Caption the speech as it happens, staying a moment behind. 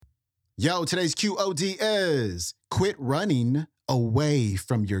Yo, today's QOD is quit running away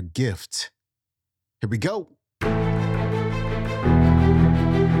from your gift. Here we go.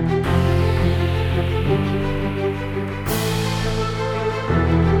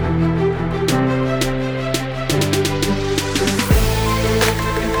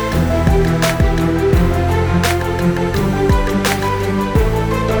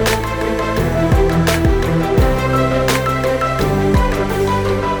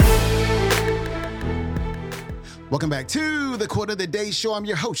 Welcome back to the Quote of the Day Show. I'm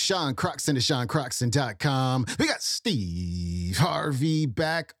your host, Sean Croxton of SeanCroxton.com. We got Steve Harvey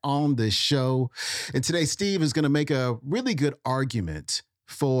back on the show. And today, Steve is going to make a really good argument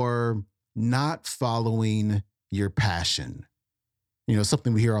for not following your passion. You know,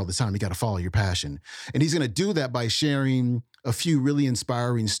 something we hear all the time, you got to follow your passion. And he's going to do that by sharing a few really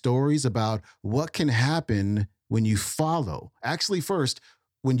inspiring stories about what can happen when you follow. Actually, first,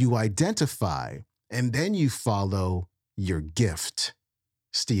 when you identify and then you follow your gift.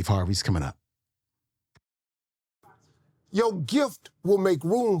 Steve Harvey's coming up. Your gift will make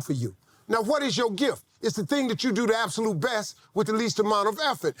room for you. Now, what is your gift? It's the thing that you do the absolute best with the least amount of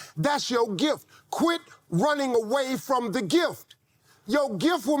effort. That's your gift. Quit running away from the gift. Your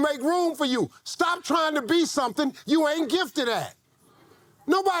gift will make room for you. Stop trying to be something you ain't gifted at.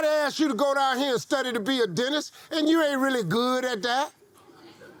 Nobody asked you to go down here and study to be a dentist, and you ain't really good at that.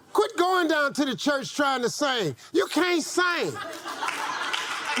 Quit going down to the church trying to sing. You can't sing.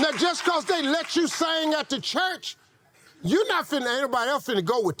 Now, just because they let you sing at the church, you're not finna, ain't nobody else finna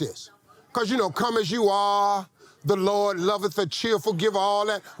go with this. Because, you know, come as you are, the Lord loveth a cheerful giver, all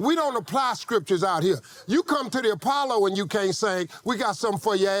that. We don't apply scriptures out here. You come to the Apollo and you can't sing, we got something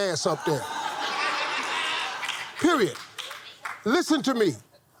for your ass up there. Period. Listen to me.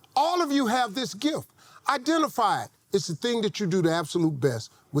 All of you have this gift. Identify it. It's the thing that you do the absolute best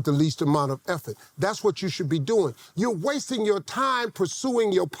with the least amount of effort. That's what you should be doing. You're wasting your time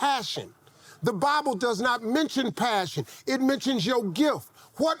pursuing your passion. The Bible does not mention passion. It mentions your gift.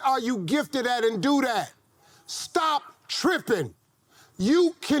 What are you gifted at, and do that? Stop tripping.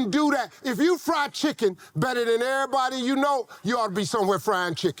 You can do that. If you fry chicken better than everybody you know, you ought to be somewhere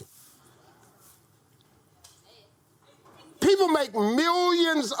frying chicken. People make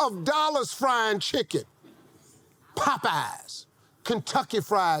millions of dollars frying chicken. Popeyes, Kentucky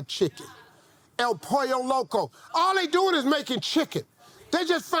Fried Chicken, El Pollo Loco. All they doing is making chicken. They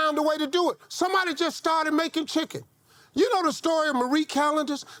just found a way to do it. Somebody just started making chicken. You know the story of Marie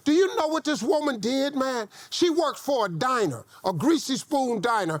Callender's? Do you know what this woman did, man? She worked for a diner, a greasy spoon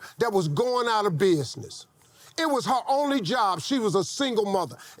diner that was going out of business. It was her only job. She was a single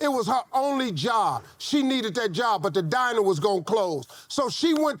mother. It was her only job. She needed that job, but the diner was gonna close. So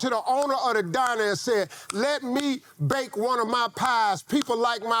she went to the owner of the diner and said, let me bake one of my pies. People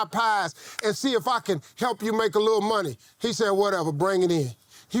like my pies, and see if I can help you make a little money. He said, whatever, bring it in.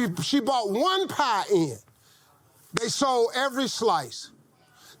 She bought one pie in. They sold every slice.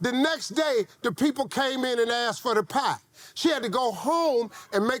 The next day, the people came in and asked for the pie. She had to go home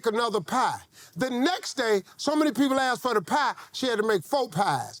and make another pie. The next day, so many people asked for the pie, she had to make 4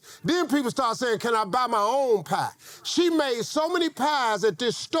 pies. Then people started saying, can I buy my own pie? She made so many pies at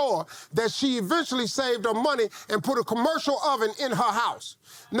this store that she eventually saved her money and put a commercial oven in her house.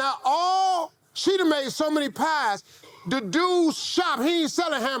 Now, she done made so many pies, the dude's shop, he ain't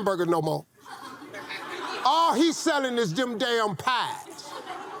selling hamburgers no more. All he's selling is them damn pies.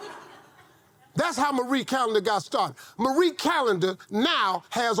 That's how Marie Callender got started. Marie Callender now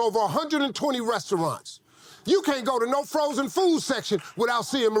has over 120 restaurants. You can't go to no frozen food section without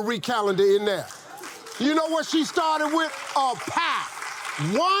seeing Marie Callender in there. You know what she started with? A pie.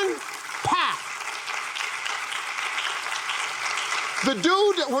 One pie. The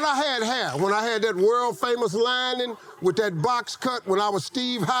dude, when I had hair, when I had that world famous lining with that box cut, when I was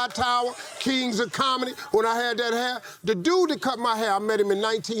Steve Hightower, Kings of Comedy, when I had that hair, the dude that cut my hair, I met him in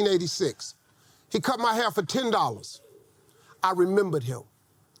 1986. He cut my hair for $10. I remembered him.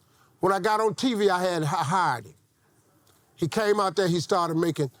 When I got on TV, I hired him. He came out there, he started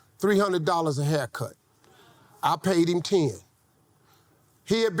making $300 a haircut. I paid him $10.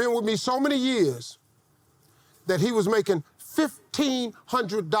 He had been with me so many years that he was making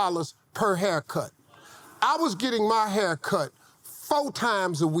 $1,500 per haircut. I was getting my hair cut 4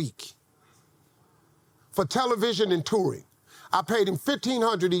 times a week for television and touring. I paid him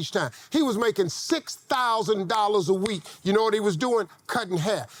 $1,500 each time. He was making $6,000 a week. You know what he was doing? Cutting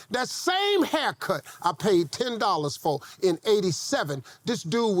hair. That same haircut I paid $10 for in '87. This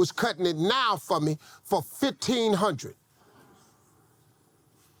dude was cutting it now for me for $1,500.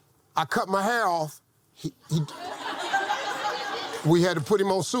 I cut my hair off. We had to put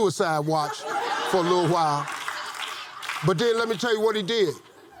him on suicide watch for a little while. But then let me tell you what he did.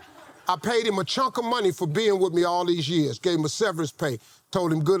 I paid him a chunk of money for being with me all these years, gave him a severance pay,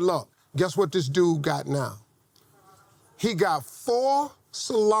 told him good luck. Guess what this dude got now? He got 4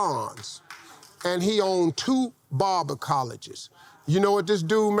 salons, and he owned 2 barber colleges. You know what this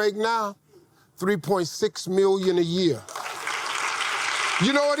dude make now? $3.6 million a year.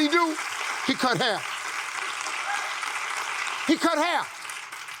 You know what he do? He cut hair. He cut hair.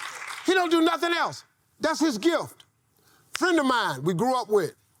 He don't do nothing else. That's his gift. Friend of mine we grew up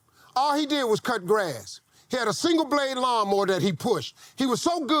with, all he did was cut grass. He had a single blade lawnmower that he pushed. He was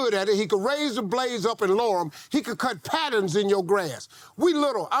so good at it, he could raise the blades up and lower them. He could cut patterns in your grass. We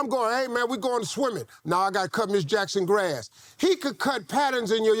little, I'm going, hey man, we going swimming. Now I got to cut Miss Jackson grass. He could cut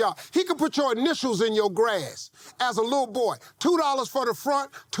patterns in your yard. He could put your initials in your grass. As a little boy, $2 for the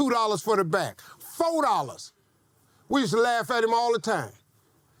front, $2 for the back, $4. We used to laugh at him all the time.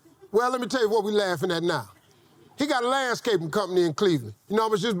 Well, let me tell you what we laughing at now. He got a landscaping company in Cleveland. You know how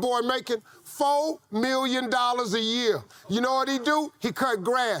much this boy making? $4 million a year. You know what he do? He cut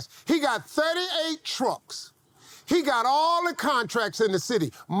grass. He got 38 trucks. He got all the contracts in the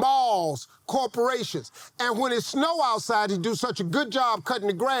city, malls, corporations. And when it snow outside, he do such a good job cutting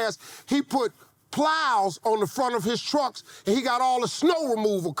the grass, he put plows on the front of his trucks, and he got all the snow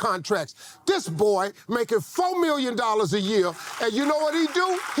removal contracts. This boy making $4 million a year, and you know what he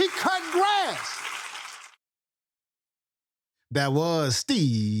do? He cut grass. That was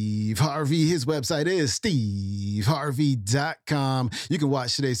Steve Harvey. His website is steveharvey.com. You can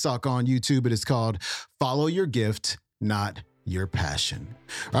watch today's talk on YouTube. It is called Follow Your Gift, Not Your Passion.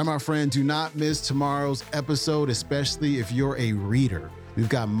 All right, my friend, do not miss tomorrow's episode, especially if you're a reader. We've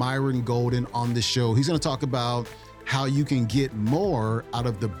got Myron Golden on the show. He's going to talk about how you can get more out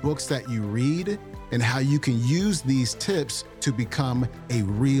of the books that you read and how you can use these tips to become a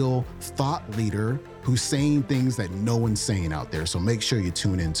real thought leader who's saying things that no one's saying out there. So make sure you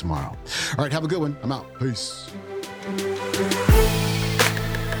tune in tomorrow. All right, have a good one. I'm out. Peace.